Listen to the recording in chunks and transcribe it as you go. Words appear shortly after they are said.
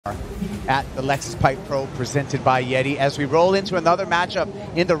at the Lexus Pipe Pro presented by YETI. As we roll into another matchup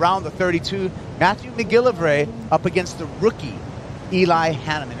in the round of 32, M.McGillivray up against the rookie Eli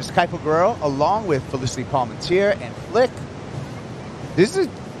Hanneman. It's Kaipo Guerrero along with Felicity Palmentier and Flick. This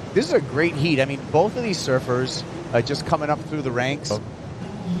is a great heat. I mean, both of these surfers are just coming up through the ranks.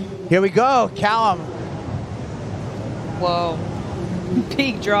 Here we go, Callum. Whoa,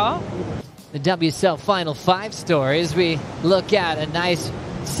 big draw. The WSL Final 5 stories. We look at a nice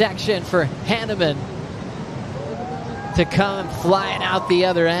section for Hanneman to come flying out the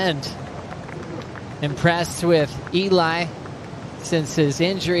other end. Impressed with Eli since his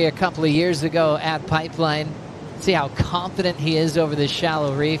injury a couple of years ago at Pipeline. See how confident he is over this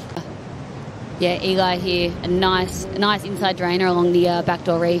shallow reef. Yeah, Eli here, a nice inside drainer along the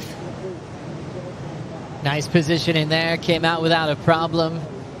backdoor reef. Nice position in there, came out without a problem.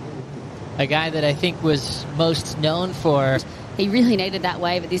 A guy that I think was most known for. He really needed that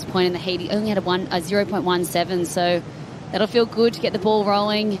wave at this point in the heat. He only had a 0.17, so that'll feel good to get the ball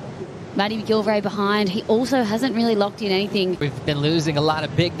rolling. M.McGillivray behind. He also hasn't really locked in anything. We've been losing a lot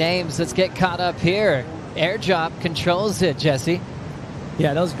of big names. Let's get caught up here. Airdrop controls it, Jesse.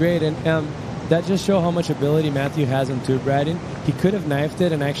 Yeah, that was great. And that just shows how much ability Matthew has in tube riding. He could have knifed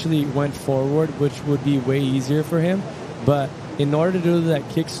it and actually went forward, which would be way easier for him. But in order to do that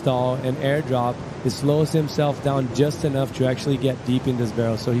kick stall and airdrop, it slows himself down just enough to actually get deep in this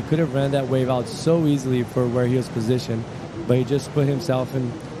barrel. So he could have ran that wave out so easily for where he was positioned, but he just put himself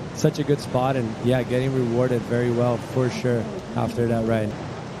in such a good spot, and yeah, getting rewarded very well for sure after that ride.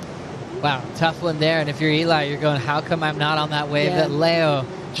 Wow, tough one there. And if you're Eli, you're going, how come I'm not on that wave that Leo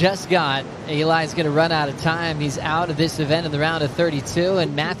just got? Eli's going to run out of time. He's out of this event in the round of 32,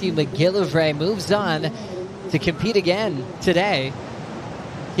 and M.McGillivray moves on to compete again today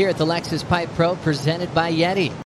here at the Lexus Pipe Pro presented by YETI.